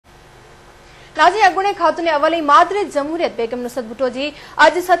नाज़रीन, अॻूणे ख़ातून अवली मादरे जमहूरियत बेगम नुसरत भुट्टो जी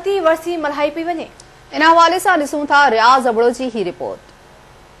अॼु 7वीं वरसी मल्हाई पई वञे। इन हवाले सां ॾिसूं था रियाज़ अबड़ो जी ही रिपोर्ट।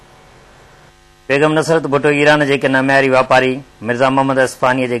 बेगम नुसरत भुट्टो ईरान जे नाम्यारी वापारी मिर्ज़ा मोहम्मद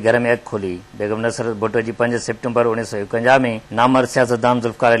अस्फानी जे घर में अखि खोली। बेगम नुसरत भुट्टो जी 5 सितंबर 1951 में नामर सियासतदान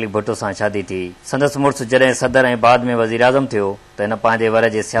ज़ुल्फ़िकार अली भुट्टो सां शादी थी। संदसि मुड़ुसु जॾहिं सदर ऐं बाद में वज़ीर आज़म थियो त हिन पंहिंजे वर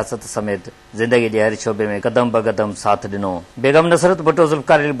जे सियासत समेत ज़िंदगी जे हर शोबे में कदम ब कदम साथ ॾिनो। बेगम नुसरत भुट्टो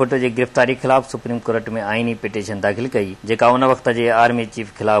ज़ुल्फ़िकार अली भुट्टो जी गिरफ़्तारी ख़िलाफ़ सुप्रीम कोर्ट में आईनी पिटीशन दाख़िल कई, जेका उन वक़्त जे आर्मी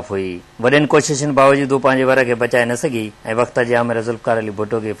चीफ ख़िलाफ़ हुई। वॾनि कोशिशुनि बावजूदि पंहिंजे वर खे बचाए न सघी ऐं वक़्त जे आमिर ज़ुल्फ़िकार अली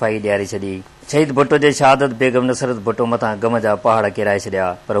भुट्टो खे फाही ॾियारे छॾी। शहीद भुट्टो जे शहादत बेगम नुसरत भुट्टो मथां गम जा पहाड़ किराए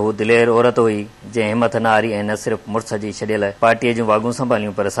छॾिया, पर हू दिलेर औरत हुई जंहिं हिमत न हारी ऐं न सिर्फ़ मुड़ुस जी छॾियल पार्टीअ जूं वागूं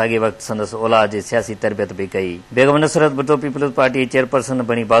संभालियूं, पर साॻे वक़्तु संदसि औलाद जी सियासी तरबियत बि कई। बेगम नुसरत भुट्टो पीपल्स पार्टी चेयरपर्सन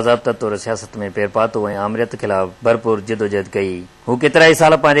बणी बाज़ाब्ता तौर सियासत में पेर पातो ऐं आमरियत ख़िलाफ़ भरपूर जिदोजहद कई। हू केतिरा ई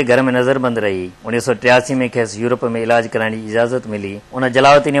साल पंहिंजे घर में नज़रबंद रही। 1983 में खेसि यूरोप में इलाज कराइण जी इजाज़त मिली। उन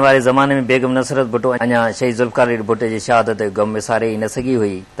जलावतनी वारे ज़माने में बेगम नुसरत भुट्टो अञा शहीद ज़ुल्फ़िकार अली भुट्टो जी शहादत गम विसारे ई न सघी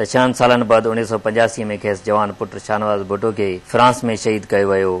हुई त 6 सालनि बाद 1985 में खेसि जवान पुट शाहनवाज़ भुट्टो खे फ्रांस में शहीद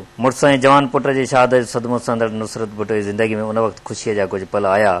कयो वियो। मुड़ुस ऐं जवान पुट जे शहादत सदमो संदड़ नुसरत भुट्टो जी ज़िंदगी में उन वक़्तु ख़ुशीअ जा कुझु पल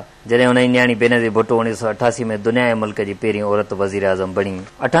आया जॾहिं हुन जी न्याणी बेनज़ीर भुट्टो 1988 में दुनिया ऐं मुल्क जी पहिरीं औरत वज़ीर आज़म बणी।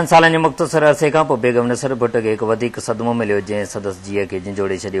 8 सालनि जे मुख़्तसर अरसे खां पोइ बेगम नुसरत भुट्टो खे हिकु वधीक सदमो मिलियो जंहिं संदसि जीअ खे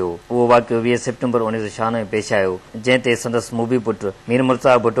झिंझोड़े छॾियो। उहो वाक़ियो 20 सितंबर 1996 में पेश आयो, जंहिं ते संदसि मुबी पुट मीर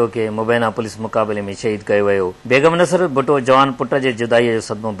मुर्तज़ा भुट्टो खे मुबैना पुलिस मुक़ाबले में शहीद कयो वियो। बेगम नुसरत भुट्टो जवान पुट जे जुदाईअ जो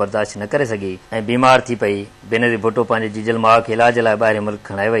सदमो बर्दाश्त न करे सघी ऐं बीमार थी पई। बेनज़ीर भुट्टो पंहिंजे जीजल माउ खे इलाज लाइ ॿाहिरि मुल्क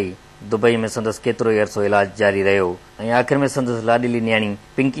खणाए वई। दुबई में संदसि केतिरो ई अरसो इलाज जारी रहियो ऐं आख़िर में संदसि लाडली न्याणी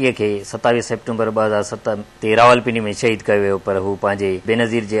पिंकीअ खे 27 सितंबर 2007 ते रावलपिंडी में शहीद कयो वियो, पर हू पंहिंजे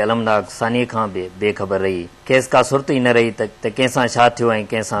बेनज़ीर जे अलमनाक सानीअ खां बि बेख़बर रही। खेसि का सुरत ई न रही त कंहिंसां छा थियो ऐं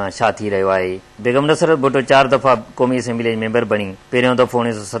कंहिंसां छा थी रहियो आहे। बेगम नुसरत भुट्टो 4 दफ़ा क़ौमी असेंबली मेंबर बणी। पहिरियों दफ़ो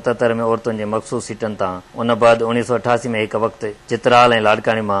 1977 में औरतुनि जे मख़सूस सीटनि तां, उन बाद 1988 में हिकु वक़्तु चित्राल ऐं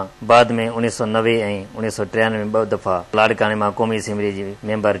लाड़काणे मां, बाद में 1990 ऐं 1993 में 2 दफ़ा लाड़काणे मां क़ौमी असेंबली जी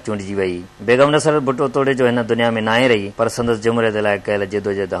मेंबर चूंडिजी वई। बेगम नुसरत भुट्टो तोड़े जो हिन दुनिया में न आहे रही, पर संदसि जमहूरियत लाइ कयल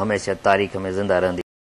जिदोजहद हमेशह तारीख़ में ज़िंदा रहंदी।